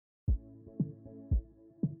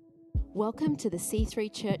Welcome to the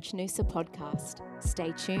C3 Church Noosa podcast.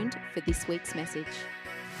 Stay tuned for this week's message.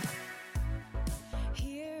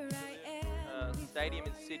 Stadium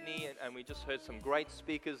in Sydney, and we just heard some great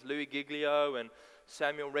speakers, Louis Giglio and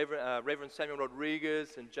Reverend Samuel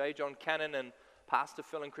Rodriguez and J. John Cannon and Pastor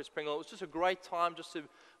Phil and Chris Pringle. It was just a great time just to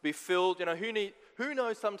be filled. You know, who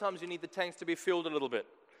knows sometimes you need the tanks to be filled a little bit.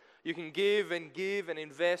 You can give and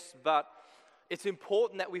invest, but it's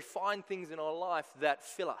important that we find things in our life that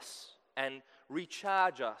fill us and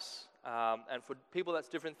recharge us. And for people, that's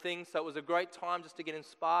different things. So it was a great time just to get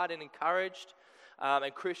inspired and encouraged.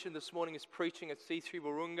 And Christian this morning is preaching at C3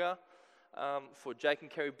 Wahroonga for Jake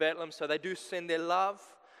and Kerry Bethlehem. So they do send their love.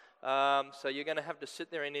 So you're going to have to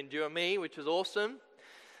sit there and endure me, which is awesome.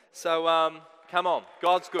 So come on,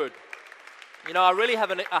 God's good. You know, I really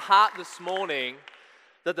have a heart this morning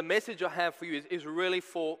that the message I have for you is really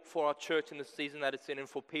for our church in the season that it's in and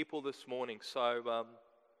for people this morning. So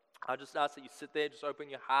I just ask that you sit there, just open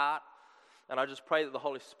your heart, and I just pray that the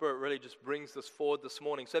Holy Spirit really just brings this forward this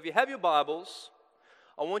morning. So if you have your Bibles,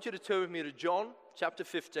 I want you to turn with me to John chapter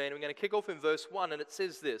 15. We're going to kick off in verse 1, and it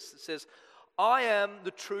says this. It says, I am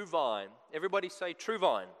the true vine. Everybody say true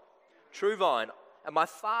vine. True vine. And my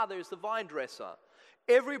Father is the vine dresser.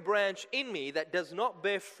 Every branch in me that does not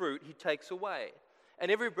bear fruit, he takes away.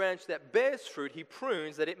 And every branch that bears fruit, he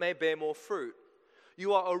prunes that it may bear more fruit.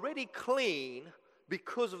 You are already clean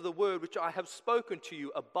because of the word which I have spoken to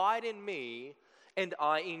you. Abide in me, and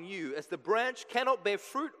I in you. As the branch cannot bear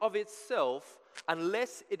fruit of itself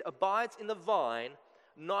unless it abides in the vine,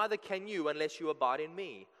 neither can you unless you abide in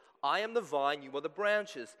me. I am the vine, you are the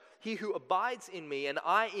branches. He who abides in me and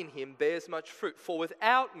I in him bears much fruit. For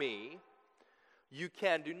without me, you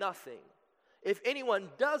can do nothing. If anyone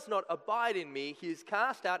does not abide in me, he is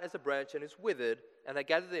cast out as a branch and is withered, and they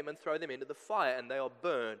gather them and throw them into the fire, and they are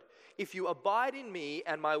burned. If you abide in me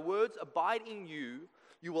and my words abide in you,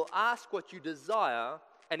 you will ask what you desire,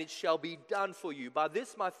 and it shall be done for you. By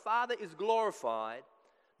this my Father is glorified,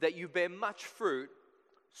 that you bear much fruit,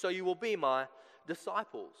 so you will be my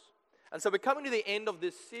disciples. And so we're coming to the end of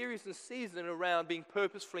this series and season around being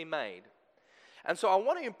purposefully made. And so I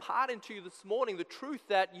want to impart into you this morning the truth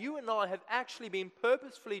that you and I have actually been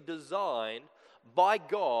purposefully designed by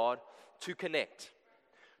God to connect,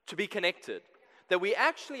 to be connected. That we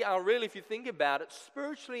actually are really, if you think about it,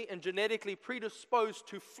 spiritually and genetically predisposed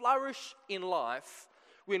to flourish in life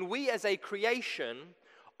when we as a creation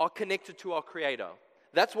are connected to our Creator.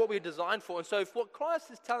 That's what we're designed for. And so if what Christ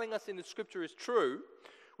is telling us in the Scripture is true,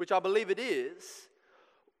 which I believe it is,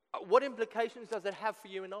 what implications does it have for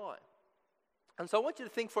you and I? And so I want you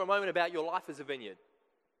to think for a moment about your life as a vineyard.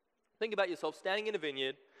 Think about yourself standing in a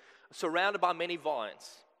vineyard, surrounded by many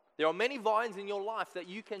vines. There are many vines in your life that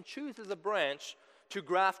you can choose as a branch to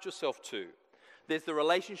graft yourself to. There's the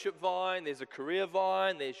relationship vine, there's a career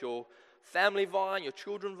vine, there's your family vine, your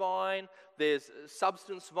children vine, there's a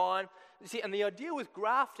substance vine. You see, and the idea with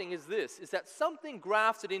grafting is this, is that something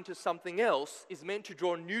grafted into something else is meant to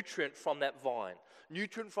draw nutrient from that vine,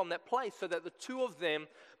 nutrient from that place, so that the two of them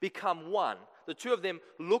become one. The two of them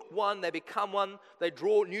look one, they become one, they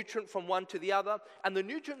draw nutrient from one to the other, and the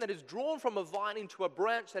nutrient that is drawn from a vine into a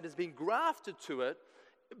branch that has been grafted to it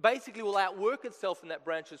basically will outwork itself in that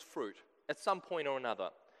branch's fruit at some point or another.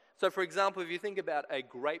 So for example, if you think about a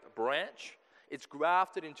grape branch, it's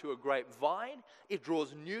grafted into a grapevine, it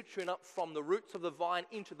draws nutrient up from the roots of the vine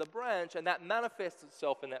into the branch, and that manifests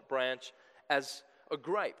itself in that branch as a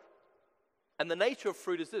grape. And the nature of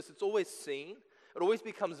fruit is this, it's always seen, it always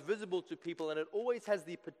becomes visible to people, and it always has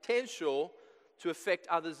the potential to affect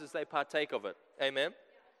others as they partake of it. Amen?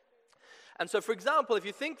 And so, for example, if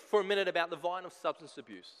you think for a minute about the vine of substance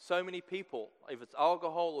abuse, so many people, if it's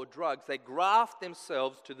alcohol or drugs, they graft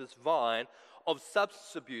themselves to this vine of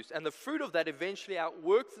substance abuse, and the fruit of that eventually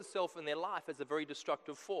outworks itself in their life as a very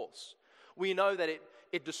destructive force. We know that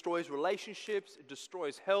it destroys relationships, it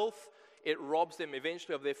destroys health, it robs them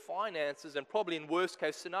eventually of their finances, and probably in worst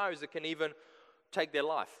case scenarios, it can even take their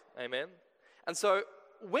life. Amen? And so,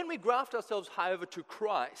 when we graft ourselves, however, to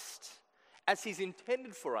Christ, as He's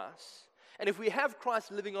intended for us, and if we have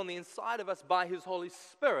Christ living on the inside of us by His Holy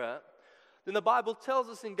Spirit, then the Bible tells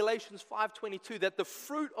us in Galatians 5:22 that the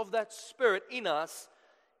fruit of that Spirit in us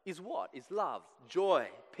is what? Is love, joy,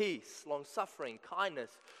 peace, long-suffering, kindness,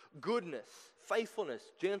 goodness, faithfulness,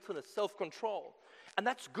 gentleness, self-control. And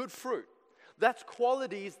that's good fruit. That's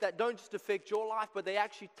qualities that don't just affect your life, but they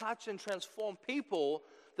actually touch and transform people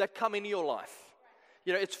that come into your life.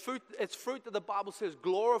 You know, it's fruit that the Bible says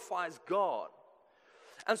glorifies God.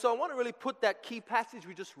 And so I want to really put that key passage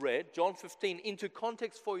we just read, John 15, into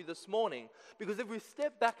context for you this morning. Because if we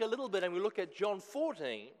step back a little bit and we look at John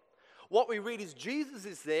 14, what we read is Jesus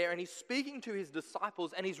is there and he's speaking to his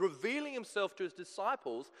disciples and he's revealing himself to his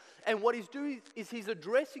disciples. And what he's doing is he's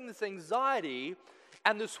addressing this anxiety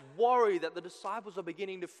and this worry that the disciples are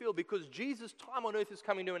beginning to feel because Jesus' time on earth is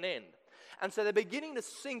coming to an end. And so they're beginning to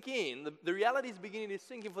sink in, the reality is beginning to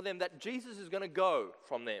sink in for them that Jesus is going to go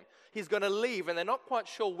from them. He's going to leave, and they're not quite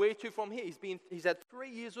sure where to from here. He's had 3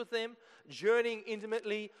 years with them, journeying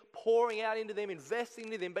intimately, pouring out into them, investing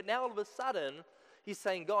into them. But now all of a sudden, he's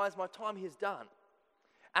saying, guys, my time here is done.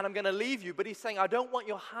 And I'm going to leave you. But he's saying, I don't want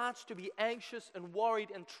your hearts to be anxious and worried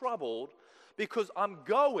and troubled because I'm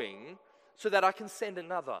going so that I can send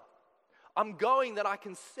another. I'm going that I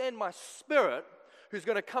can send my Spirit who's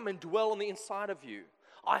going to come and dwell on the inside of you.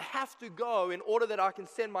 I have to go in order that I can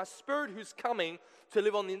send my Spirit who's coming to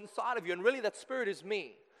live on the inside of you. And really that Spirit is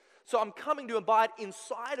me. So I'm coming to abide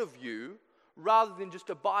inside of you rather than just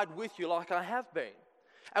abide with you like I have been.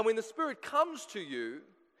 And when the Spirit comes to you,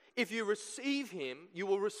 if you receive Him, you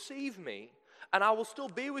will receive me. And I will still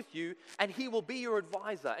be with you, and He will be your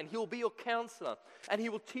advisor, and He will be your counselor, and He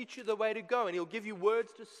will teach you the way to go, and He'll give you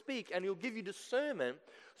words to speak, and He'll give you discernment,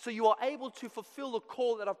 so you are able to fulfill the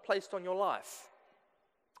call that I've placed on your life.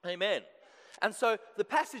 Amen. And so the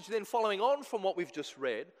passage then following on from what we've just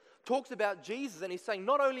read, talks about Jesus, and He's saying,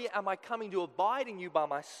 not only am I coming to abide in you by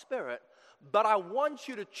my Spirit, but I want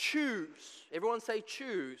you to choose. Everyone say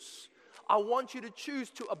choose. I want you to choose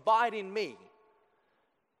to abide in me.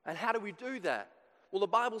 And how do we do that? Well, the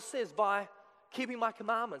Bible says by keeping my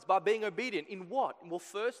commandments, by being obedient. In what? Well,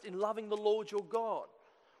 first, in loving the Lord your God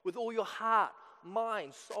with all your heart,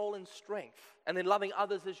 mind, soul, and strength. And then loving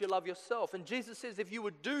others as you love yourself. And Jesus says, if you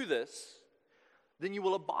would do this, then you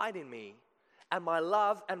will abide in me. And my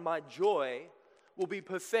love and my joy will be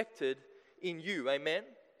perfected in you. Amen?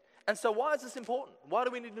 And so why is this important? Why do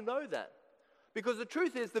we need to know that? Because the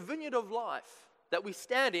truth is, the vineyard of life that we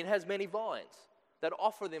stand in has many vines that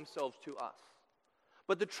offer themselves to us.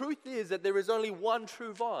 But the truth is that there is only one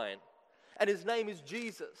true vine, and His name is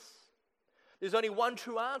Jesus. There's only one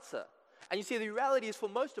true answer. And you see, the reality is for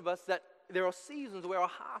most of us that there are seasons where our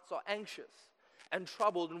hearts are anxious and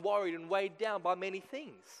troubled and worried and weighed down by many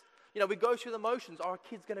things. You know, we go through the motions. Are our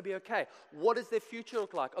kids going to be okay? What does their future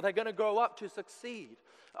look like? Are they going to grow up to succeed?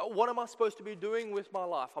 What am I supposed to be doing with my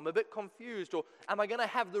life? I'm a bit confused. Or am I going to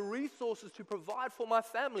have the resources to provide for my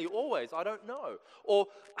family always? I don't know. Or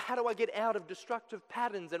how do I get out of destructive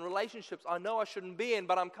patterns and relationships I know I shouldn't be in,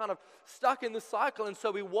 but I'm kind of stuck in the cycle. And so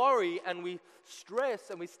we worry and we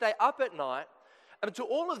stress and we stay up at night. And to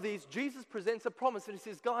all of these, Jesus presents a promise and He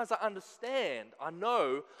says, guys, I understand, I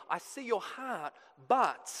know, I see your heart,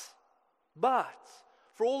 but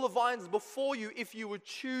for all the vines before you, if you would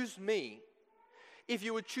choose me, if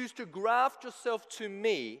you would choose to graft yourself to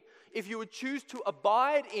me, if you would choose to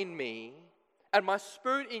abide in me and my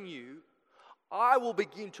Spirit in you, I will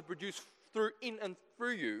begin to produce in and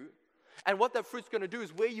through you. And what that fruit's going to do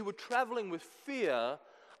is where you were traveling with fear,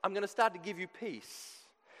 I'm going to start to give you peace.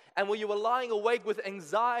 And where you were lying awake with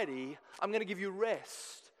anxiety, I'm going to give you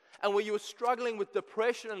rest. And where you were struggling with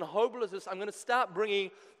depression and hopelessness, I'm going to start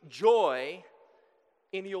bringing joy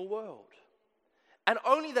into your world. And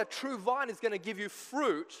only that true vine is going to give you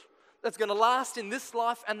fruit that's going to last in this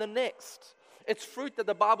life and the next. It's fruit that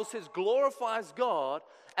the Bible says glorifies God,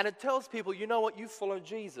 and it tells people, you know what, you follow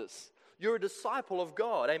Jesus. You're a disciple of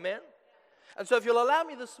God, amen? And so if you'll allow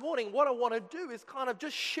me this morning, what I want to do is kind of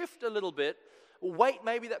just shift a little bit, weight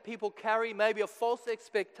maybe that people carry, maybe a false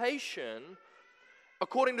expectation,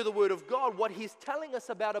 according to the Word of God, what He's telling us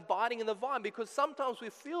about abiding in the vine, because sometimes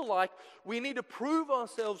we feel like we need to prove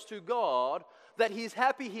ourselves to God that He's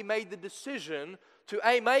happy He made the decision to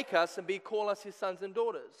A, make us, and B, call us His sons and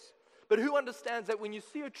daughters. But who understands that when you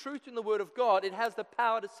see a truth in the Word of God, it has the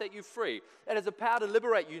power to set you free. It has the power to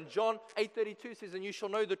liberate you. In John 8:32 says, and you shall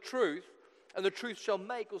know the truth, and the truth shall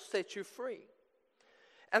make or set you free.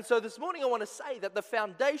 And so this morning I want to say that the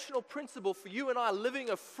foundational principle for you and I living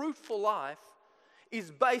a fruitful life is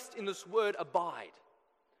based in this word abide.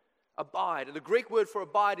 Abide. And the Greek word for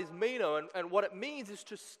abide is meno, and what it means is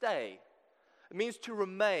to stay. It means to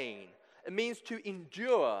remain. It means to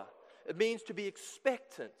endure. It means to be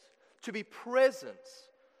expectant, to be present.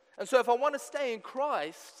 And so if I want to stay in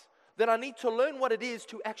Christ, then I need to learn what it is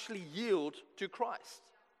to actually yield to Christ.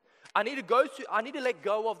 I need to let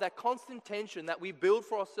go of that constant tension that we build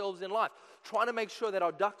for ourselves in life, trying to make sure that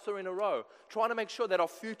our ducks are in a row, trying to make sure that our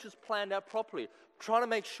future's planned out properly, trying to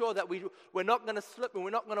make sure that we're not going to slip and we're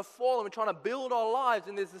not going to fall, and we're trying to build our lives,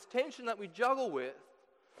 and there's this tension that we juggle with.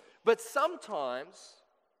 But sometimes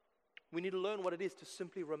we need to learn what it is to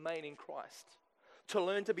simply remain in Christ, to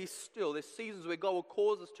learn to be still. There's seasons where God will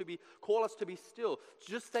call us to be still,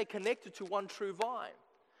 to just stay connected to one true vine.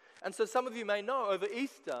 And so some of you may know, over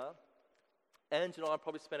Easter, Ange and I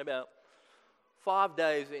probably spent about 5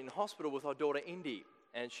 days in hospital with our daughter Indy.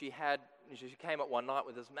 And she came up one night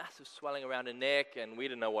with this massive swelling around her neck, and we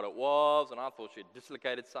didn't know what it was, and I thought she had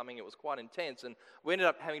dislocated something. It was quite intense, and we ended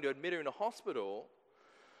up having to admit her in a hospital.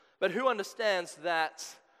 But who understands that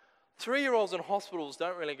 3-year-olds in hospitals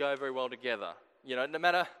don't really go very well together? You know, no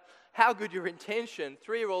matter how good your intention,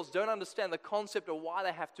 3-year-olds don't understand the concept of why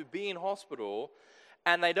they have to be in hospital,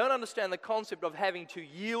 and they don't understand the concept of having to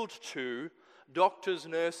yield to doctors,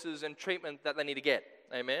 nurses, and treatment that they need to get.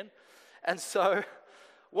 Amen? And so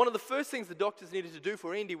one of the first things the doctors needed to do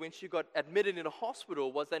for Indy when she got admitted in a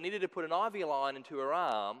hospital was they needed to put an IV line into her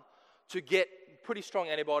arm to get pretty strong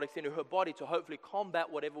antibiotics into her body to hopefully combat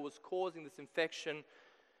whatever was causing this infection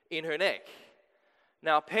in her neck.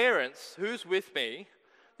 Now, parents, who's with me?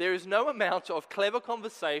 There is no amount of clever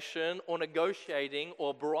conversation or negotiating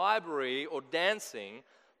or bribery or dancing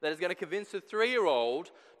that is going to convince a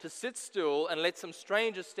 3-year-old to sit still and let some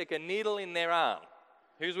stranger stick a needle in their arm.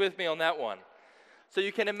 Who's with me on that one? So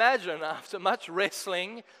you can imagine, after much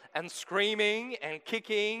wrestling and screaming and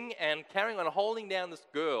kicking and carrying on holding down this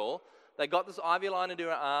girl, they got this IV line into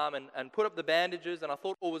her arm and put up the bandages, and I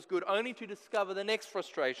thought all was good, only to discover the next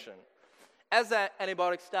frustration. As that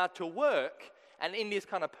antibiotics start to work, and Indy's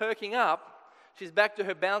kind of perking up, she's back to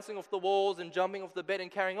her bouncing off the walls and jumping off the bed and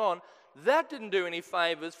carrying on. That didn't do any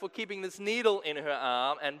favors for keeping this needle in her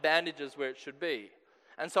arm and bandages where it should be.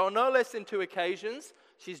 And so on no less than 2 occasions,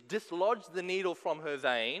 she's dislodged the needle from her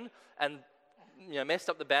vein and messed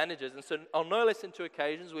up the bandages. And so on no less than 2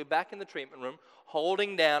 occasions, we're back in the treatment room,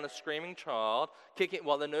 holding down a screaming child, kicking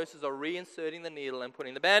while the nurses are reinserting the needle and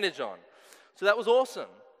putting the bandage on. So that was awesome.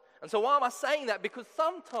 And so why am I saying that? Because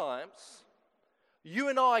sometimes you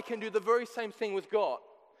and I can do the very same thing with God.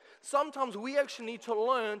 Sometimes we actually need to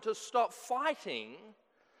learn to stop fighting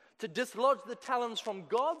to dislodge the talons from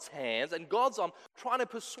God's hands and God's arm, trying to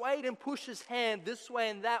persuade and push his hand this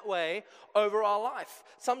way and that way over our life.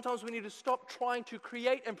 Sometimes we need to stop trying to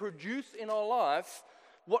create and produce in our life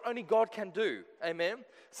what only God can do. Amen?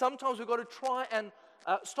 Sometimes we've got to try and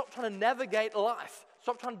stop trying to navigate life.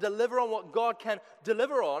 Stop trying to deliver on what God can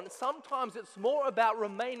deliver on. Sometimes it's more about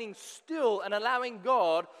remaining still and allowing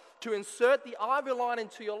God to insert the IV line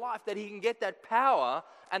into your life that he can get that power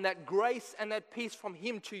and that grace and that peace from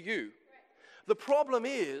him to you. The problem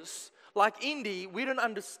is, like Indy, we don't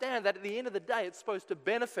understand that at the end of the day, it's supposed to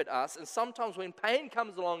benefit us. And sometimes when pain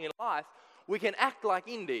comes along in life, we can act like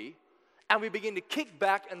Indy and we begin to kick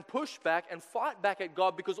back and push back and fight back at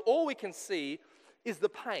God because all we can see is the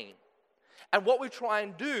pain. And what we try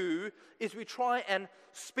and do is we try and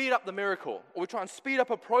speed up the miracle, or we try and speed up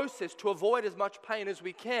a process to avoid as much pain as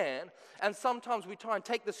we can. And sometimes we try and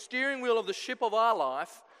take the steering wheel of the ship of our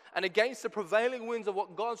life, and against the prevailing winds of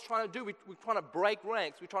what God's trying to do, we're trying to break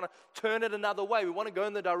ranks. We're trying to turn it another way. We want to go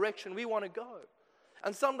in the direction we want to go.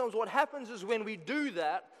 And sometimes what happens is when we do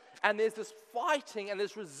that, and there's this fighting and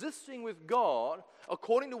this resisting with God,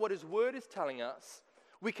 according to what his word is telling us,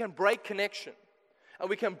 we can break connection. And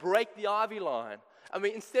we can break the IV line. And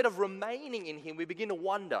instead of remaining in him, we begin to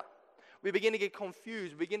wonder. We begin to get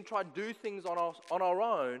confused. We begin to try to do things on our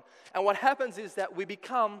own. And what happens is that we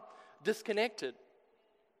become disconnected.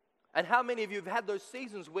 And how many of you have had those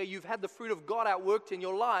seasons where you've had the fruit of God outworked in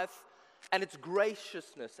your life, and it's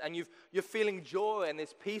graciousness, and you're feeling joy, and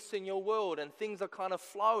there's peace in your world, and things are kind of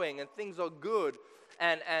flowing, and things are good,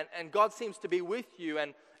 and God seems to be with you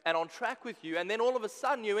and on track with you. And then all of a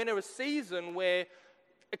sudden you enter a season where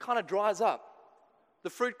it kind of dries up. The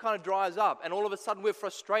fruit kind of dries up, and all of a sudden we're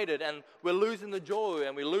frustrated, and we're losing the joy,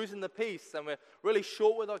 and we're losing the peace, and we're really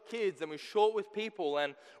short with our kids, and we're short with people,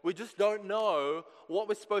 and we just don't know what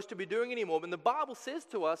we're supposed to be doing anymore. And the Bible says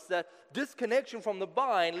to us that disconnection from the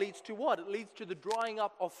vine leads to what? It leads to the drying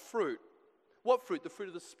up of fruit. What fruit? The fruit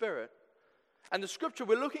of the Spirit. And the scripture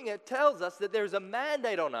we're looking at tells us that there is a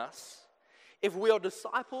mandate on us. If we are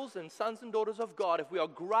disciples and sons and daughters of God, if we are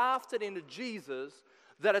grafted into Jesus,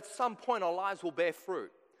 that at some point our lives will bear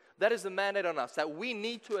fruit. That is the mandate on us, that we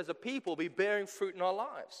need to, as a people, be bearing fruit in our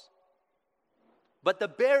lives. But the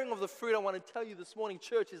bearing of the fruit, I want to tell you this morning,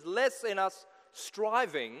 church, is less in us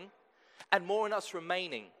striving and more in us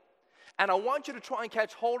remaining. And I want you to try and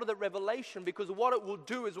catch hold of the revelation, because what it will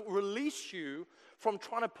do is it will release you from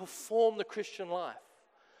trying to perform the Christian life,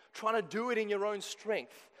 trying to do it in your own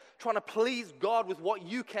strength, trying to please God with what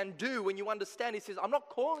you can do when you understand. He says, I'm not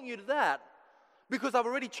calling you to that, because I've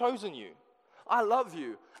already chosen you. I love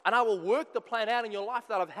you. And I will work the plan out in your life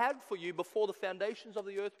that I've had for you before the foundations of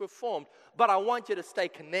the earth were formed. But I want you to stay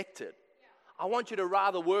connected. I want you to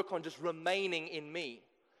rather work on just remaining in me.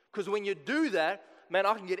 Because when you do that, man,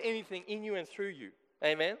 I can get anything in you and through you.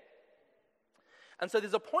 Amen? And so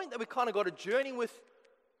there's a point that we kind of got to journey with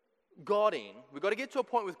God in. We've got to get to a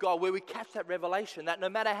point with God where we catch that revelation that no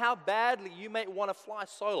matter how badly you may want to fly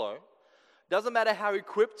solo, doesn't matter how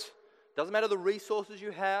equipped, doesn't matter the resources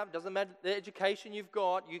you have, doesn't matter the education you've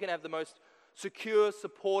got, you can have the most secure,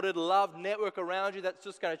 supported, loved network around you that's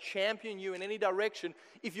just going to champion you in any direction.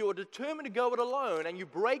 If you are determined to go it alone and you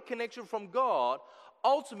break connection from God,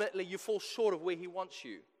 ultimately you fall short of where He wants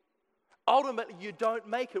you. Ultimately you don't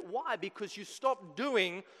make it. Why? Because you stop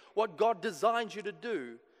doing what God designed you to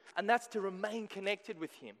do, and that's to remain connected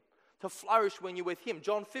with Him, to flourish when you're with Him.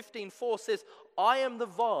 John 15:4 says, I am the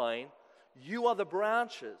vine, you are the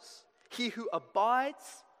branches. He who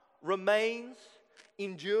abides, remains,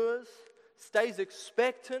 endures, stays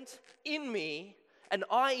expectant in me, and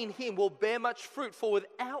I in him will bear much fruit, for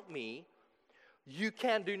without me, you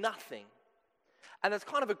can do nothing. And that's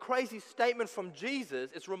kind of a crazy statement from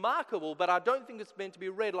Jesus. It's remarkable, but I don't think it's meant to be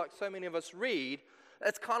read like so many of us read.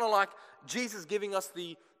 It's kind of like Jesus giving us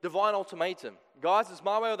the divine ultimatum. Guys, it's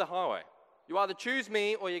my way or the highway. You either choose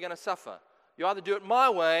me or you're going to suffer. You either do it my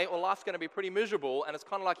way or life's going to be pretty miserable, and it's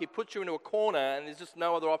kind of like He puts you into a corner and there's just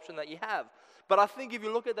no other option that you have. But I think if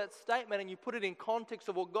you look at that statement and you put it in context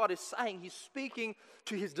of what God is saying, He's speaking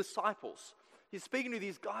to His disciples. He's speaking to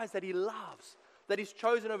these guys that He loves, that He's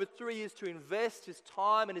chosen over 3 years to invest His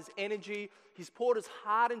time and His energy. He's poured His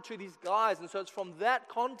heart into these guys. And so it's from that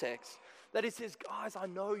context that He says, guys, I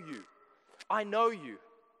know you. I know you.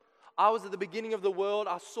 I was at the beginning of the world.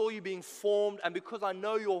 I saw you being formed. And because I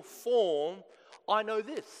know your form, I know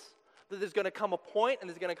this, that there's going to come a point and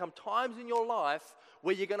there's going to come times in your life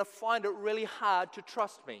where you're going to find it really hard to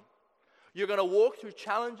trust me. You're going to walk through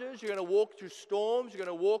challenges. You're going to walk through storms. You're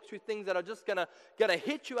going to walk through things that are just going to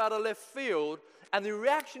hit you out of left field. And the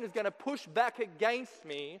reaction is going to push back against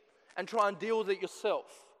me and try and deal with it yourself.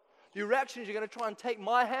 The reaction is you're going to try and take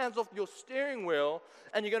my hands off your steering wheel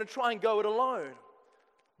and you're going to try and go it alone.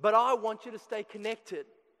 But I want you to stay connected.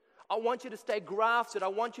 I want you to stay grafted. I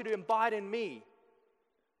want you to abide in me.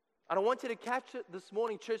 And I want you to catch it this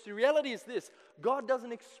morning, church. The reality is this: God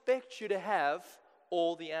doesn't expect you to have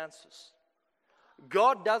all the answers.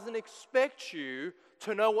 God doesn't expect you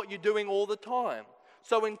to know what you're doing all the time.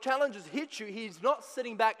 So when challenges hit you, He's not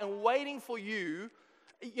sitting back and waiting for you.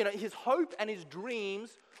 His hope and His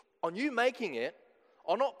dreams on you making it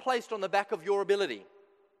are not placed on the back of your ability.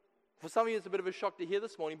 For some of you, it's a bit of a shock to hear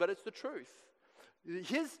this morning, but it's the truth.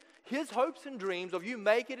 His hopes and dreams of you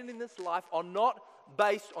making it in this life are not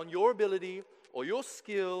based on your ability or your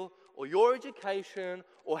skill or your education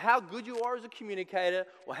or how good you are as a communicator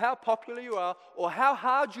or how popular you are or how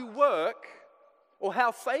hard you work or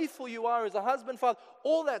how faithful you are as a husband, father.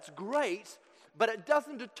 All that's great, but it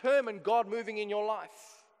doesn't determine God moving in your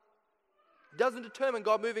life. It doesn't determine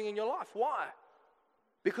God moving in your life. Why?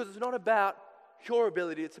 Because it's not about your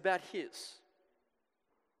ability, it's about His.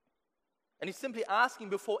 And He's simply asking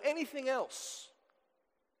before anything else,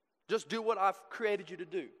 just do what I've created you to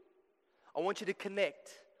do. I want you to connect.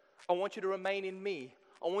 I want you to remain in me.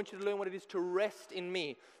 I want you to learn what it is to rest in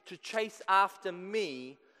me, to chase after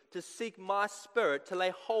me, to seek my Spirit, to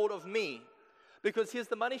lay hold of me. Because here's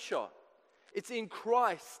the money shot. It's in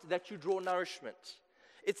Christ that you draw nourishment.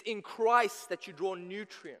 It's in Christ that you draw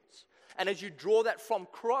nutrients. And as you draw that from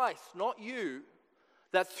Christ, not you,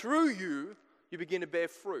 that through you, you begin to bear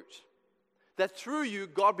fruit. That through you,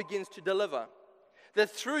 God begins to deliver.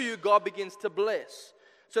 That through you, God begins to bless.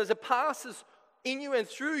 So as it passes in you and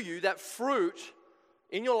through you, that fruit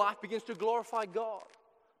in your life begins to glorify God.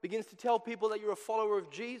 Begins to tell people that you're a follower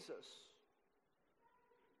of Jesus.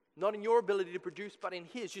 Not in your ability to produce, but in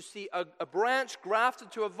His. You see, a branch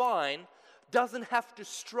grafted to a vine doesn't have to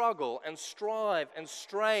struggle and strive and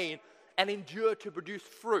strain and endure to produce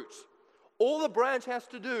fruit. All the branch has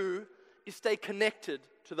to do is stay connected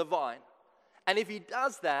to the vine. And if he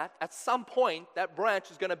does that, at some point, that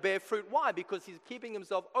branch is going to bear fruit. Why? Because he's keeping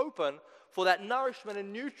himself open for that nourishment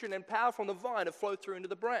and nutrient and power from the vine to flow through into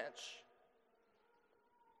the branch.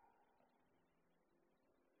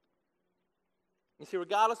 You see,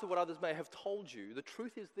 regardless of what others may have told you, the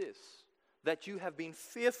truth is this, that you have been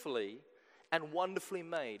fearfully and wonderfully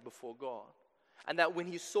made before God. And that when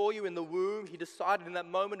He saw you in the womb, He decided in that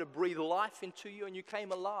moment to breathe life into you and you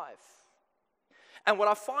came alive. And what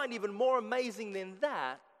I find even more amazing than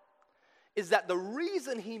that is that the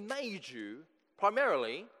reason He made you,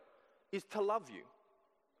 primarily, is to love you.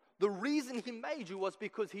 The reason He made you was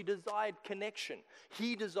because He desired connection.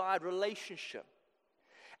 He desired relationship.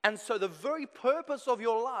 And so the very purpose of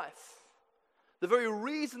your life, the very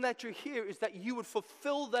reason that you're here is that you would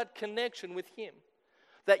fulfill that connection with Him.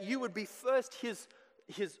 That you would be first His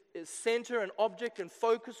center and object and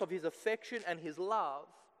focus of His affection and His love.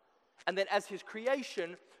 And then as His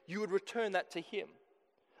creation, you would return that to Him.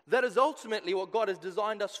 That is ultimately what God has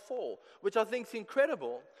designed us for, which I think is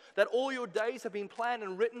incredible, that all your days have been planned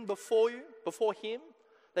and written before you, before Him,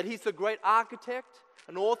 that He's the great architect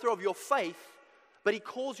and author of your faith, but He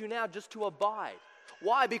calls you now just to abide.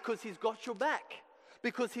 Why? Because He's got your back,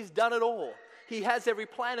 because He's done it all. He has every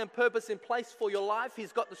plan and purpose in place for your life.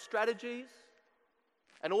 He's got the strategies,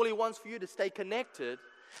 and all He wants for you to stay connected,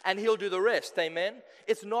 and He'll do the rest, amen?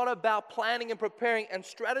 It's not about planning and preparing and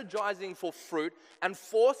strategizing for fruit and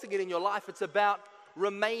forcing it in your life. It's about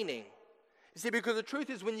remaining. You see, because the truth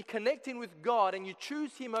is when you connect in with God and you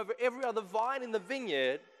choose Him over every other vine in the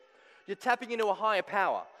vineyard, you're tapping into a higher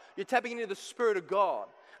power. You're tapping into the Spirit of God.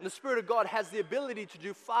 And the Spirit of God has the ability to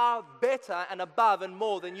do far better and above and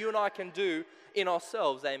more than you and I can do in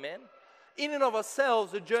ourselves, amen? In and of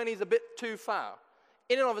ourselves, the journey is a bit too far.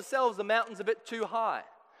 In and of ourselves, the mountain's a bit too high.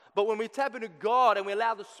 But when we tap into God and we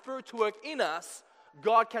allow the Spirit to work in us,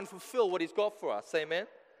 God can fulfill what He's got for us. Amen?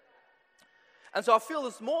 And so I feel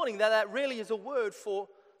this morning that that really is a word for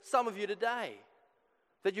some of you today.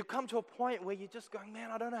 That you come to a point where you're just going, man,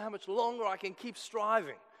 I don't know how much longer I can keep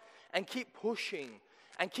striving and keep pushing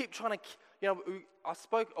and keep trying to, I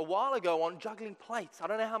spoke a while ago on juggling plates. I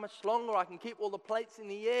don't know how much longer I can keep all the plates in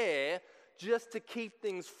the air just to keep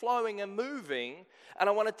things flowing and moving. And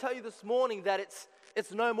I want to tell you this morning that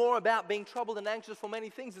it's no more about being troubled and anxious for many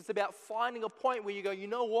things. It's about finding a point where you go, you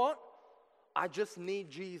know what? I just need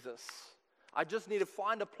Jesus. I just need to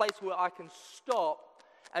find a place where I can stop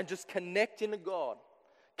and just connect into God.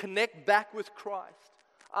 Connect back with Christ.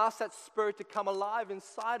 Ask that Spirit to come alive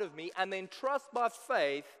inside of me and then trust by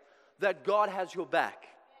faith that God has your back.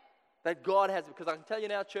 That God has, because I can tell you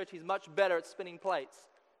now, church, He's much better at spinning plates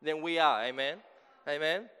than we are. Amen?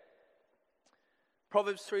 Amen?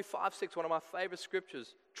 Proverbs 3, 5, 6, one of my favorite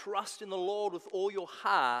scriptures. Trust in the Lord with all your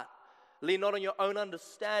heart. Lean not on your own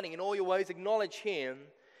understanding. In all your ways acknowledge Him,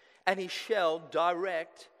 and He shall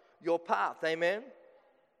direct your path. Amen?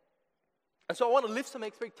 And so I want to lift some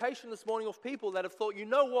expectation this morning of people that have thought, you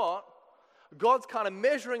know what? God's kind of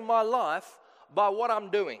measuring my life by what I'm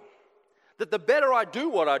doing. That the better I do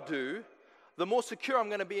what I do, the more secure I'm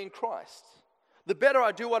going to be in Christ. The better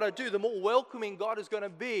I do what I do, the more welcoming God is going to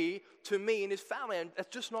be to me and His family. And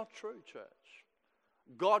that's just not true, church.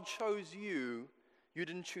 God chose you. You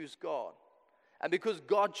didn't choose God. And because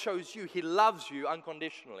God chose you, He loves you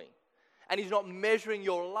unconditionally. And He's not measuring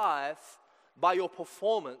your life by your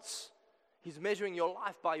performance. He's measuring your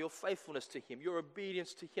life by your faithfulness to Him, your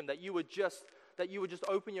obedience to Him, that you would just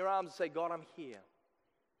open your arms and say, God, I'm here.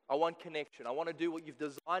 I want connection. I want to do what You've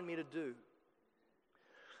designed me to do.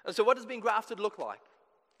 And so what does being grafted look like?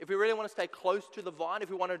 If we really want to stay close to the vine, if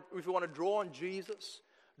we want to draw on Jesus,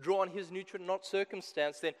 draw on His nutrient, not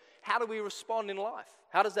circumstance, then how do we respond in life?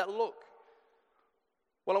 How does that look?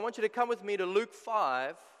 Well, I want you to come with me to Luke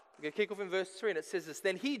 5. We're going to kick off in verse 3, and it says this.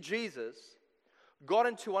 Then He, Jesus, got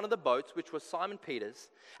into one of the boats, which was Simon Peter's,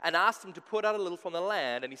 and asked him to put out a little from the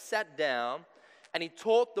land, and He sat down, and He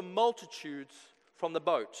taught the multitudes from the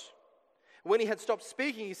boat. When He had stopped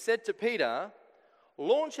speaking, He said to Peter,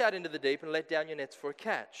 launch out into the deep and let down your nets for a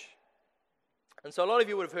catch. And so a lot of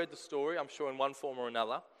you would have heard the story, I'm sure, in one form or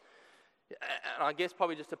another. And I guess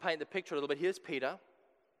probably just to paint the picture a little bit, here's Peter.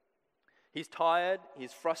 He's tired,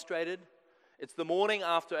 he's frustrated. It's the morning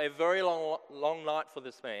after a very long night for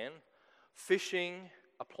this man, fishing,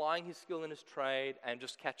 applying his skill in his trade, and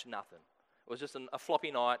just catching nothing. It was just a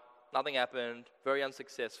floppy night, nothing happened, very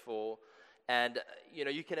unsuccessful. And,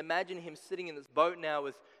 you can imagine him sitting in this boat now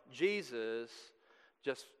with Jesus,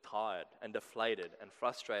 just tired and deflated and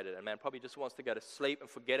frustrated, and man probably just wants to go to sleep and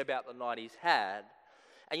forget about the night he's had.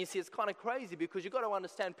 And you see, it's kind of crazy because you've got to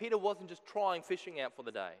understand, Peter wasn't just trying fishing out for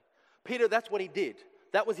the day. Peter, that's what he did.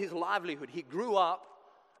 That was his livelihood. He grew up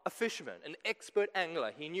a fisherman, an expert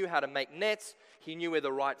angler. He knew how to make nets. He knew where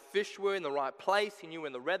the right fish were in the right place. He knew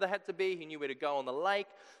when the weather had to be. He knew where to go on the lake.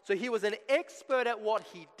 So he was an expert at what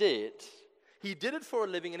he did. He did it for a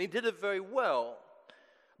living, and he did it very well.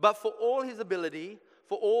 But for all his ability,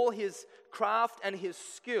 for all his craft and his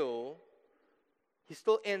skill, he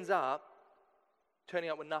still ends up turning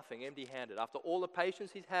up with nothing, empty-handed. After all the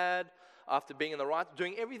patience he's had, after being in the right,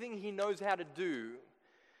 doing everything he knows how to do,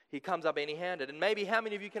 he comes up empty-handed. And maybe how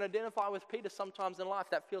many of you can identify with Peter sometimes in life?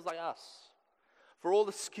 That feels like us. for all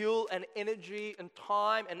the skill and energy and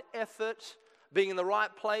time and effort, being in the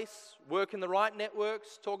right place, working the right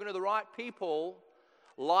networks, talking to the right people,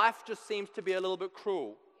 life just seems to be a little bit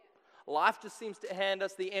cruel. Life just seems to hand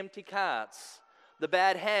us the empty cards, the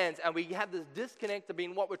bad hands, and we have this disconnect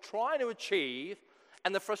between what we're trying to achieve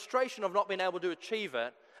and the frustration of not being able to achieve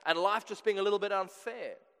it, and life just being a little bit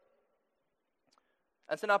unfair.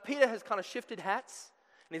 And so now Peter has kind of shifted hats,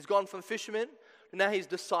 and he's gone from fisherman to now he's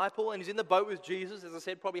disciple, and he's in the boat with Jesus, as I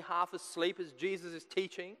said, probably half asleep as Jesus is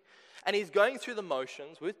teaching. And he's going through the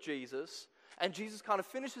motions with Jesus, and Jesus kind of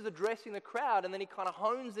finishes addressing the crowd, and then he kind of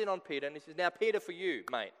hones in on Peter, and he says, now Peter, for you,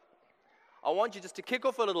 mate, I want you just to kick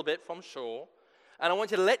off a little bit from shore, and I want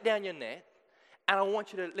you to let down your net, and I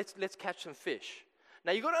want you to, let's catch some fish.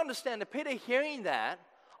 Now you've got to understand that Peter hearing that,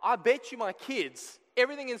 I bet you my kids,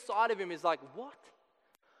 everything inside of him is like, what?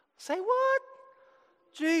 Say what?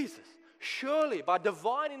 Jesus, surely by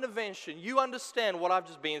divine intervention, you understand what I've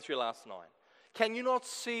just been through last night. Can you not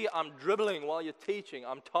see I'm dribbling while you're teaching?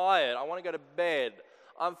 I'm tired. I want to go to bed.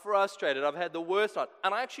 I'm frustrated. I've had the worst night.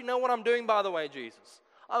 And I actually know what I'm doing, by the way, Jesus.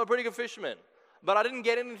 I'm a pretty good fisherman. But I didn't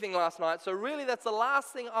get anything last night. So really, that's the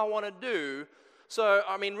last thing I want to do. So,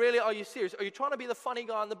 I mean, really, are you serious? Are you trying to be the funny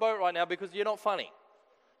guy on the boat right now because you're not funny?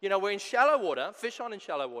 You know, we're in shallow water. Fish aren't in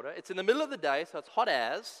shallow water. It's in the middle of the day, so it's hot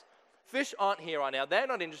as. Fish aren't here right now. They're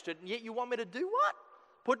not interested. And yet you want me to do what?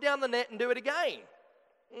 Put down the net and do it again.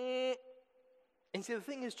 And see, the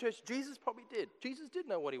thing is, church, Jesus probably did. Jesus did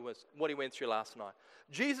know what he went through last night.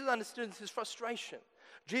 Jesus understood his frustration.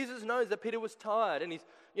 Jesus knows that Peter was tired, and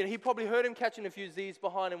he probably heard him catching a few Z's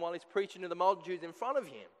behind him while he's preaching to the multitudes in front of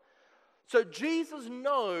him. So Jesus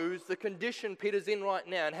knows the condition Peter's in right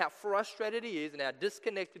now and how frustrated he is and how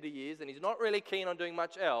disconnected he is, and he's not really keen on doing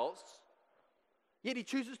much else. Yet he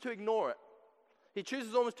chooses to ignore it. He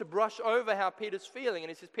chooses almost to brush over how Peter's feeling, and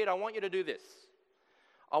he says, Peter, I want you to do this.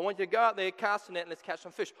 I want you to go out there, cast a net, and let's catch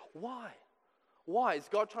some fish. Why? Why? Is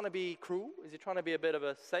God trying to be cruel? Is he trying to be a bit of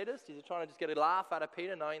a sadist? Is he trying to just get a laugh out of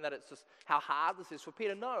Peter, knowing that it's just how hard this is for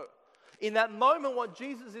Peter? No. In that moment, what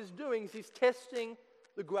Jesus is doing is he's testing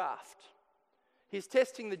the graft. He's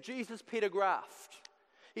testing the Jesus-Peter graft.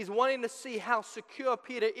 He's wanting to see how secure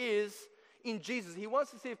Peter is in Jesus. He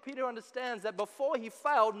wants to see if Peter understands that before he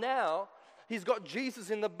failed, now he's got Jesus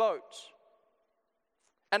in the boat.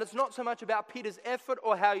 And it's not so much about Peter's effort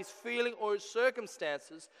or how he's feeling or his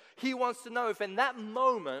circumstances. He wants to know if in that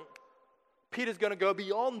moment, Peter's going to go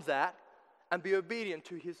beyond that and be obedient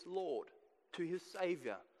to his Lord, to his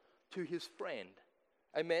Savior, to his friend.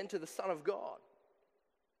 Amen, to the Son of God.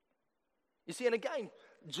 You see, and again,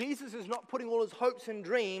 Jesus is not putting all his hopes and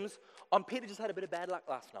dreams on Peter. Just had a bit of bad luck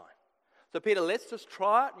last night. So Peter, let's just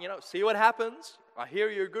try it, see what happens. I hear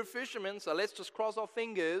you're a good fisherman, so let's just cross our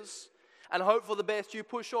fingers and hope for the best. You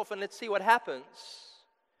push off and let's see what happens.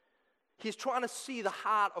 He's trying to see the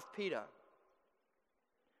heart of Peter.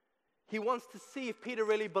 He wants to see if Peter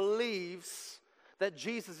really believes that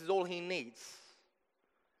Jesus is all he needs.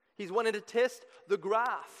 He's wanting to test the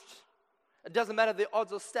graft. It doesn't matter if the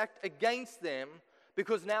odds are stacked against them,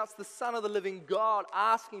 because now it's the Son of the living God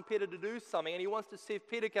asking Peter to do something, and he wants to see if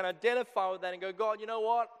Peter can identify with that and go, God, you know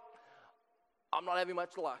what? I'm not having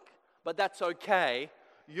much luck, but that's okay.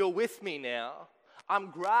 You're with me now. I'm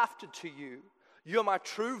grafted to you. You're my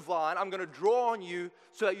true vine. I'm going to draw on you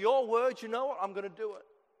so that your word, you know what? I'm going to do it.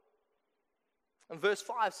 And verse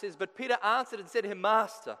 5 says, but Peter answered and said to him,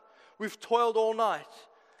 Master, we've toiled all night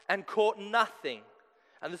and caught nothing.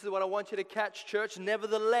 And this is what I want you to catch, church.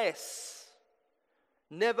 Nevertheless,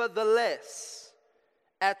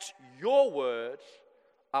 at your word,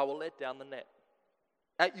 I will let down the net.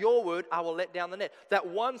 At your word, I will let down the net. That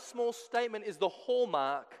one small statement is the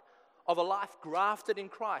hallmark of a life grafted in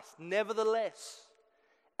Christ. Nevertheless,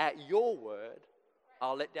 at your word,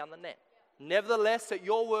 I'll let down the net. Nevertheless, at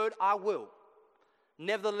your word, I will.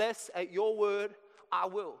 Nevertheless, at your word, I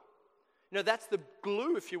will. That's the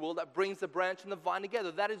glue, if you will, that brings the branch and the vine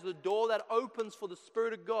together. That is the door that opens for the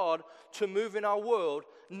Spirit of God to move in our world.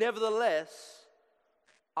 Nevertheless,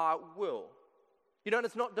 I will.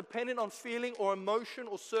 It's not dependent on feeling or emotion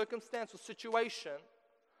or circumstance or situation.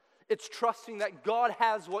 It's trusting that God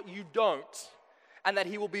has what you don't and that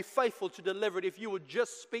He will be faithful to deliver it if you would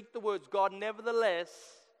just speak the words, God, nevertheless,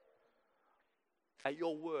 at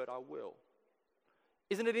your word, I will.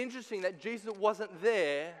 Isn't it interesting that Jesus wasn't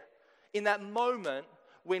there in that moment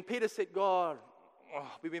when Peter said, God,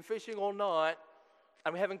 we've been fishing all night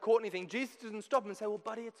and we haven't caught anything. Jesus didn't stop him and say, well,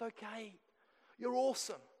 buddy, it's okay. You're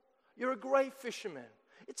awesome. You're a great fisherman.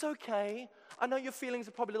 It's okay. I know your feelings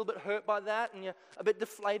are probably a little bit hurt by that and you're a bit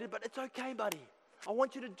deflated, but it's okay, buddy. I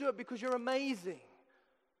want you to do it because you're amazing.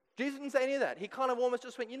 Jesus didn't say any of that. He kind of almost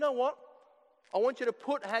just went, you know what? I want you to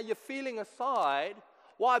put how you're feeling aside.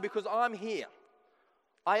 Why? Because I'm here.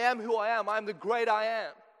 I am who I am. I am the great I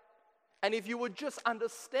am. And if you would just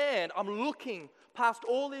understand, I'm looking past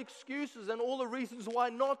all the excuses and all the reasons why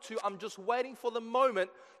not to. I'm just waiting for the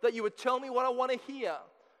moment that you would tell me what I want to hear.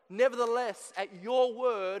 Nevertheless, at your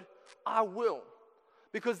word, I will.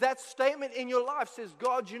 Because that statement in your life says,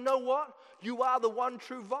 God, you know what? You are the one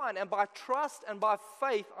true vine. And by trust and by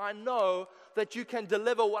faith, I know that you can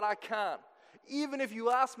deliver what I can't. Even if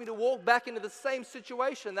you ask me to walk back into the same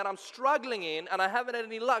situation that I'm struggling in and I haven't had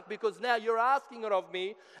any luck because now you're asking it of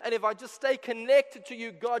me, and if I just stay connected to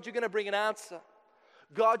you, God, you're going to bring an answer.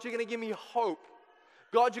 God, you're going to give me hope.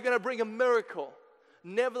 God, you're going to bring a miracle.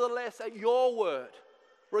 Nevertheless, at your word,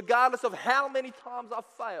 regardless of how many times I've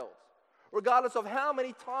failed, regardless of how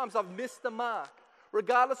many times I've missed the mark,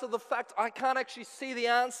 regardless of the fact I can't actually see the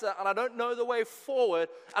answer and I don't know the way forward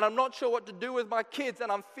and I'm not sure what to do with my kids and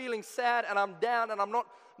I'm feeling sad and I'm down and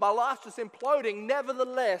my life's just imploding.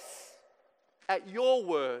 Nevertheless, at your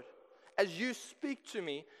word, as you speak to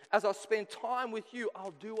me, as I spend time with you,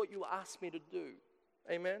 I'll do what you ask me to do.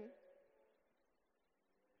 Amen?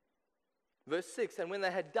 Verse 6, and when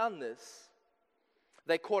they had done this,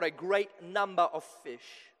 they caught a great number of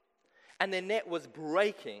fish, and their net was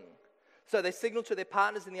breaking. So they signaled to their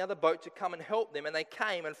partners in the other boat to come and help them, and they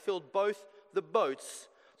came and filled both the boats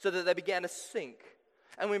so that they began to sink.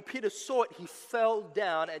 And when Peter saw it, he fell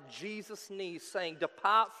down at Jesus' knees, saying,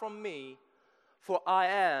 "Depart from me, for I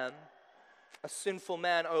am a sinful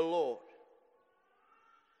man, O Lord."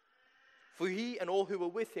 For he and all who were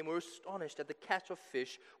with him were astonished at the catch of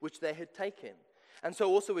fish which they had taken. And so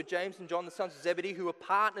also were James and John, the sons of Zebedee, who were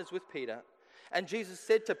partners with Peter. And Jesus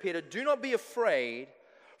said to Peter, "Do not be afraid.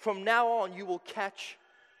 From now on you will catch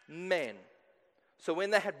men." So when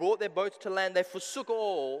they had brought their boats to land, they forsook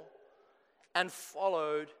all and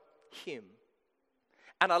followed him.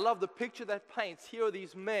 And I love the picture that paints. Here are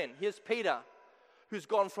these men. Here's Peter, who's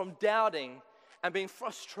gone from doubting and being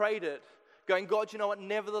frustrated, going, "God, you know what?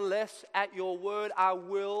 Nevertheless, at your word, I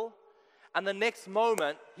will." And the next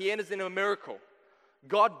moment, he enters into a miracle.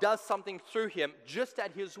 God does something through him just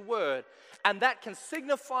at his word. And that can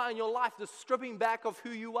signify in your life the stripping back of who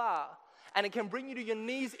you are. And it can bring you to your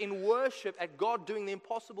knees in worship at God doing the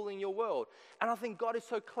impossible in your world. And I think God is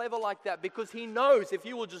so clever like that, because he knows if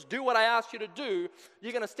you will just do what I ask you to do,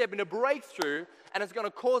 you're going to step into breakthrough, and it's going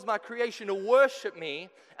to cause my creation to worship me.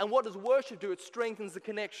 And what does worship do? It strengthens the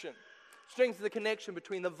connection. It strengthens the connection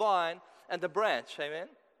between the vine and the branch. Amen?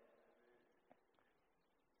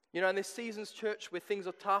 You know, in this season's church where things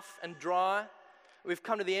are tough and dry, we've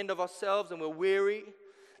come to the end of ourselves and we're weary,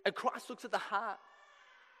 and Christ looks at the heart.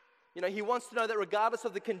 You know, he wants to know that regardless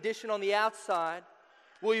of the condition on the outside,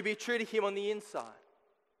 will you be true to him on the inside?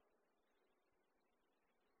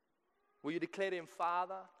 Will you declare to him,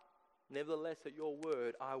 "Father, nevertheless at your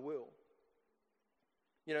word, I will"?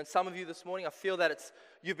 You know, and some of you this morning, I feel that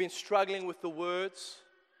you've been struggling with the words.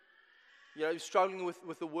 You know, you're struggling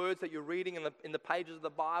with the words that you're reading in the pages of the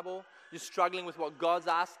Bible. You're struggling with what God's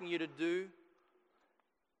asking you to do.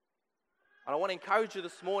 And I want to encourage you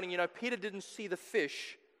this morning, you know, Peter didn't see the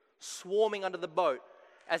fish swarming under the boat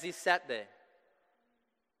as he sat there.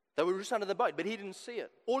 They were just under the boat, but he didn't see it.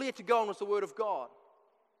 All he had to go on was the word of God.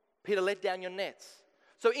 "Peter, let down your nets."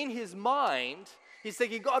 So in his mind, he's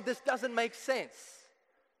thinking, "God, this doesn't make sense.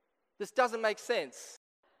 This doesn't make sense."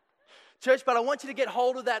 Church, but I want you to get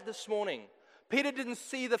hold of that this morning. Peter didn't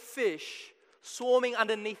see the fish swarming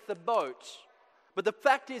underneath the boat. But the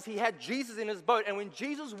fact is, he had Jesus in his boat. And when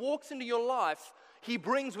Jesus walks into your life, he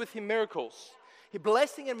brings with him miracles. His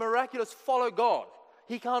blessing and miraculous follow God.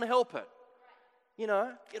 He can't help it. You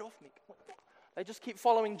know, get off me. They just keep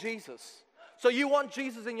following Jesus. So you want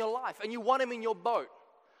Jesus in your life and you want him in your boat.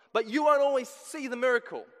 But you won't always see the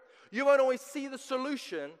miracle. You won't always see the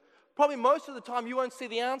solution. Probably most of the time you won't see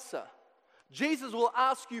the answer. Jesus will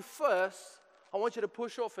ask you first, "I want you to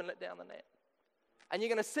push off and let down the net." And you're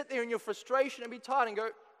going to sit there in your frustration and be tired and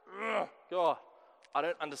go, "God, I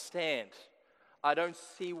don't understand. I don't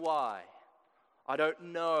see why. I don't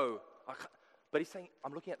know." But he's saying,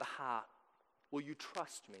 "I'm looking at the heart. Will you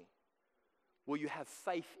trust me? Will you have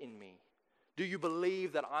faith in me? Do you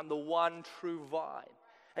believe that I'm the one true vine?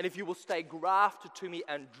 And if you will stay grafted to me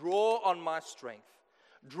and draw on my strength,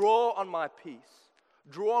 draw on my peace,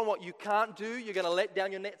 draw on what you can't do, you're going to let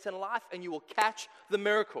down your nets in life and you will catch the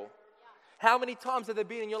miracle." How many times have there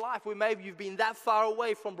been in your life where maybe you've been that far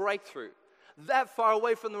away from breakthrough, that far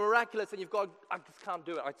away from the miraculous, and you've got, "I just can't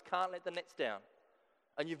do it. I just can't let the nets down."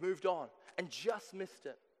 And you've moved on and just missed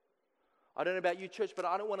it. I don't know about you, church, but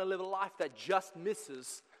I don't want to live a life that just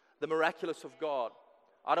misses the miraculous of God.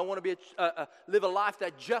 I don't want to live a life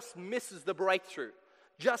that just misses the breakthrough,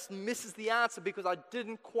 just misses the answer because I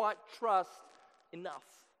didn't quite trust enough.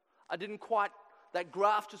 That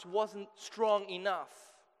graft just wasn't strong enough.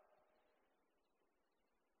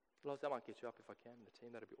 Loz, that might get you up if I can, the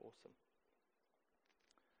team, that'd be awesome.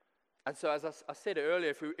 And so as I said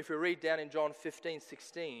earlier, if we read down in John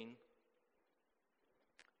 15:16,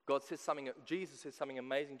 Jesus says something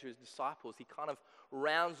amazing to his disciples. He kind of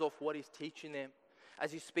rounds off what he's teaching them.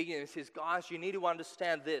 As he's speaking to them, he says, guys, you need to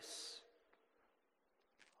understand this.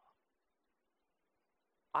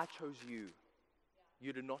 I chose you.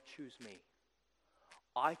 You did not choose me.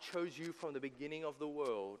 I chose you from the beginning of the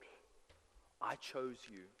world. I chose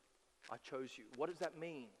you. I chose you. What does that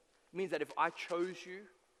mean? It means that if I chose you,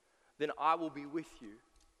 then I will be with you.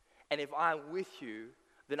 And if I'm with you,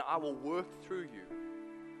 then I will work through you.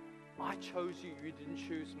 I chose you. You didn't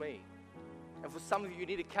choose me. And for some of you, you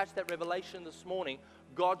need to catch that revelation this morning.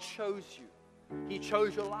 God chose you. He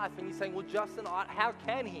chose your life. And you're saying, well, Justin, how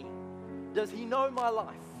can he? Does he know my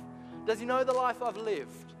life? Does he know the life I've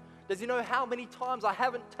lived? Does he know how many times I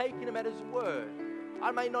haven't taken him at his word?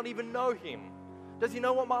 I may not even know him. Does he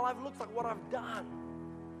know what my life looks like, what I've done?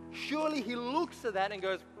 Surely he looks at that and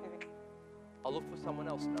goes, I'll look for someone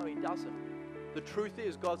else. No, he doesn't. The truth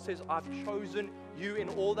is, God says, I've chosen you in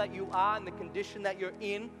all that you are, in the condition that you're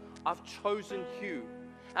in. I've chosen you.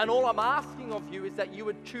 And all I'm asking of you is that you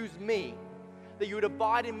would choose me, that you would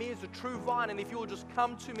abide in me as a true vine. And if you will just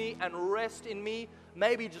come to me and rest in me,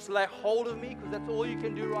 maybe just lay hold of me, because that's all you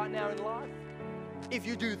can do right now in life. If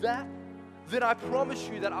you do that, then I promise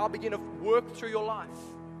you that I'll begin to work through your life.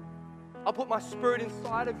 I'll put my spirit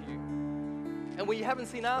inside of you. And when you haven't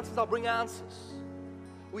seen answers, I'll bring answers.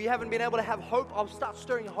 When you haven't been able to have hope, I'll start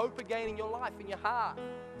stirring hope again in your life, in your heart.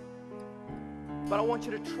 But I want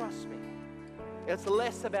you to trust me. It's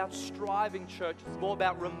less about striving, church. It's more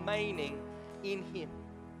about remaining in Him.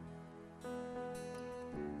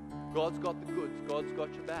 God's got the goods. God's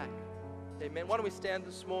got your back. Amen. Why don't we stand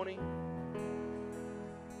this morning?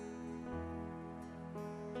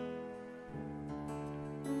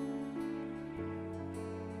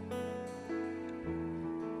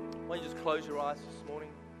 Why don't you just close your eyes this morning?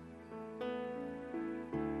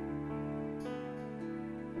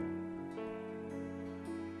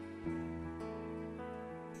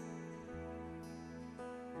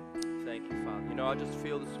 Thank you, Father. You know, I just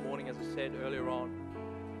feel this morning, as I said earlier on,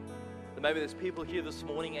 that maybe there's people here this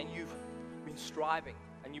morning and you've been striving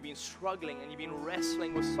and you've been struggling and you've been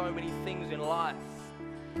wrestling with so many things in life.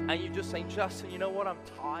 And you're just saying, Justin, you know what? I'm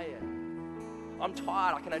tired. I'm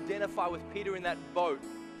tired. I can identify with Peter in that boat.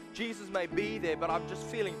 Jesus may be there, but I'm just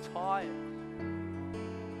feeling tired.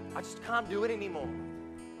 I just can't do it anymore.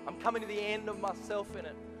 I'm coming to the end of myself in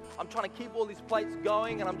it. I'm trying to keep all these plates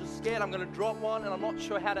going and I'm just scared I'm going to drop one and I'm not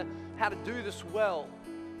sure how to do this well.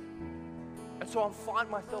 And so I'm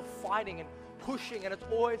finding myself fighting and pushing, and it's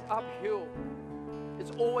always uphill.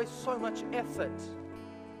 It's always so much effort.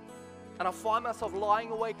 And I find myself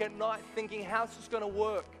lying awake at night thinking, how's this going to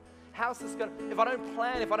work? How's this going to, if I don't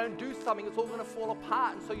plan, if I don't do something, it's all going to fall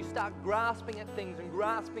apart. And so you start grasping at things and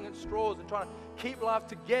grasping at straws and trying to keep life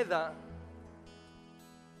together.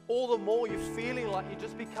 All the more you're feeling like you're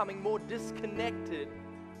just becoming more disconnected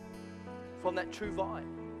from that true vine,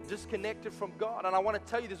 disconnected from God. And I want to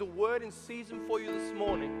tell you, there's a word in season for you this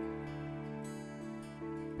morning.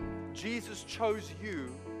 Jesus chose you.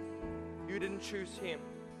 You didn't choose Him.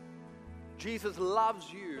 Jesus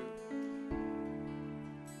loves you.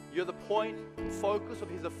 You're the point, focus of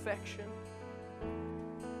His affection.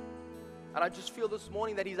 And I just feel this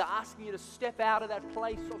morning that He's asking you to step out of that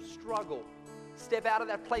place of struggle. Step out of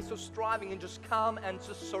that place of striving and just come and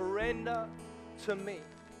just surrender to me.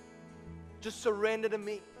 Just surrender to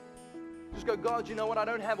me. Just go, God, you know what? I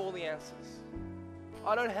don't have all the answers.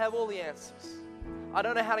 I don't have all the answers. I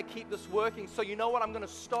don't know how to keep this working. So you know what? I'm going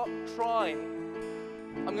to stop trying.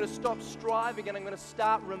 I'm going to stop striving and I'm going to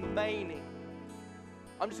start remaining.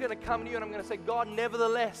 I'm just going to come to you and I'm going to say, God,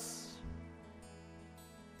 nevertheless,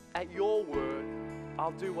 at your word,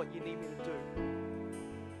 I'll do what you need me to do.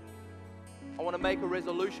 I want to make a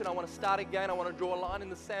resolution. I want to start again. I want to draw a line in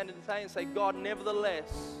the sand and say, God,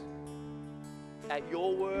 nevertheless, at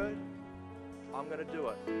your word, I'm going to do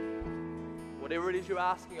it. Whatever it is you're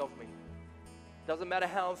asking of me. Doesn't matter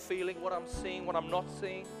how I'm feeling, what I'm seeing, what I'm not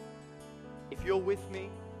seeing. If you're with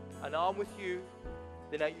me and I'm with you,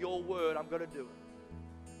 then at your word, I'm going to do it.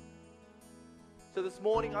 So this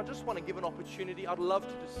morning, I just want to give an opportunity. I'd love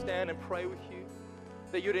to just stand and pray with you,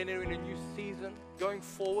 that you'd enter in a new season going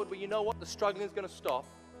forward where you know what? The struggling is going to stop.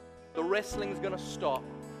 The wrestling is going to stop.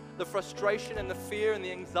 the frustration and the fear and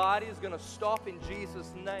the anxiety is going to stop in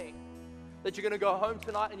Jesus' name. That you're going to go home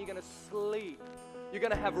tonight and you're going to sleep. You're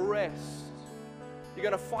going to have rest. You're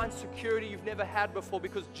going to find security you've never had before,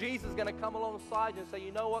 because Jesus is going to come alongside you and say,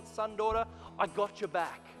 you know what, son, daughter, I got your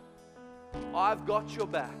back. I've got your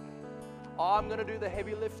back. I'm going to do the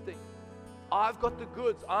heavy lifting. I've got the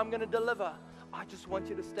goods. I'm going to deliver. I just want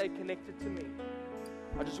you to stay connected to me.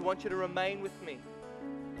 I just want you to remain with me.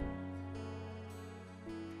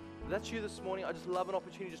 If that's you this morning, I just love an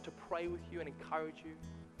opportunity just to pray with you and encourage you.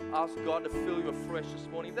 Ask God to fill you afresh this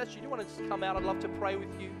morning. If that's you, you want to just come out, I'd love to pray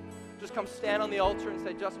with you. Just come stand on the altar and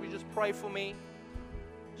say, Justin, will you just pray for me?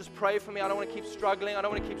 Just pray for me. I don't want to keep struggling. I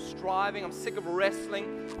don't want to keep striving. I'm sick of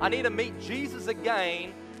wrestling. I need to meet Jesus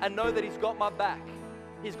again and know that He's got my back.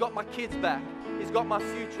 He's got my kids' back. He's got my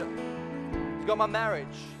future. He's got my marriage.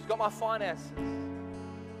 He's got my finances.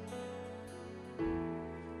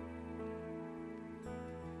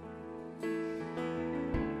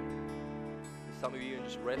 Some of you are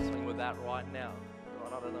just wrestling with that right now.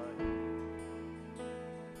 God, I don't know. It's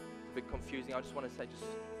a bit confusing. I just want to say,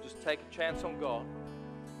 just take a chance on God.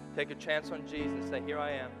 Take a chance on Jesus and say, here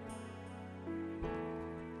I am.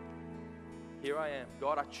 Here I am.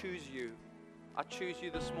 God, I choose you. I choose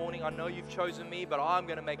you this morning. I know you've chosen me, but I'm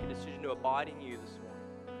going to make a decision to abide in you this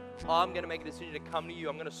morning. I'm going to make a decision to come to you.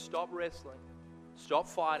 I'm going to stop wrestling. Stop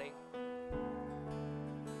fighting.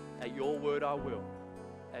 At your word, I will.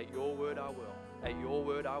 At your word, I will. At your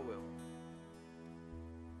word, I will.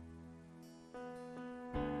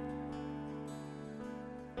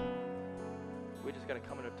 We're just going to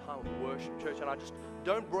come in a time of worship, church, and I just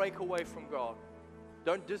don't break away from God.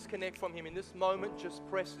 Don't disconnect from Him. In this moment, just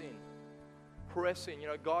press in. Press in. You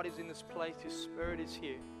know, God is in this place. His Spirit is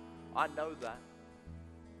here. I know that.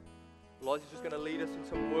 Lord is just going to lead us in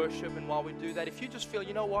some worship, and while we do that, if you just feel,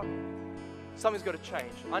 you know what? Something's got to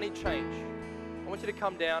change. I need change. I want you to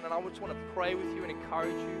come down, and I just want to pray with you and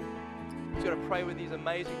encourage you. I'm just going to pray with these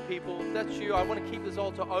amazing people. If that's you, I want to keep this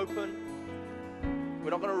altar open. We're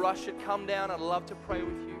not going to rush it. Come down. I'd love to pray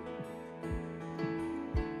with you.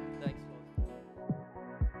 Thanks, Lord.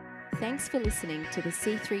 Thanks for listening to the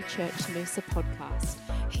C3 Church Noosa podcast.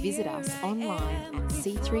 Visit us online at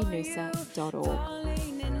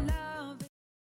c3noosa.org.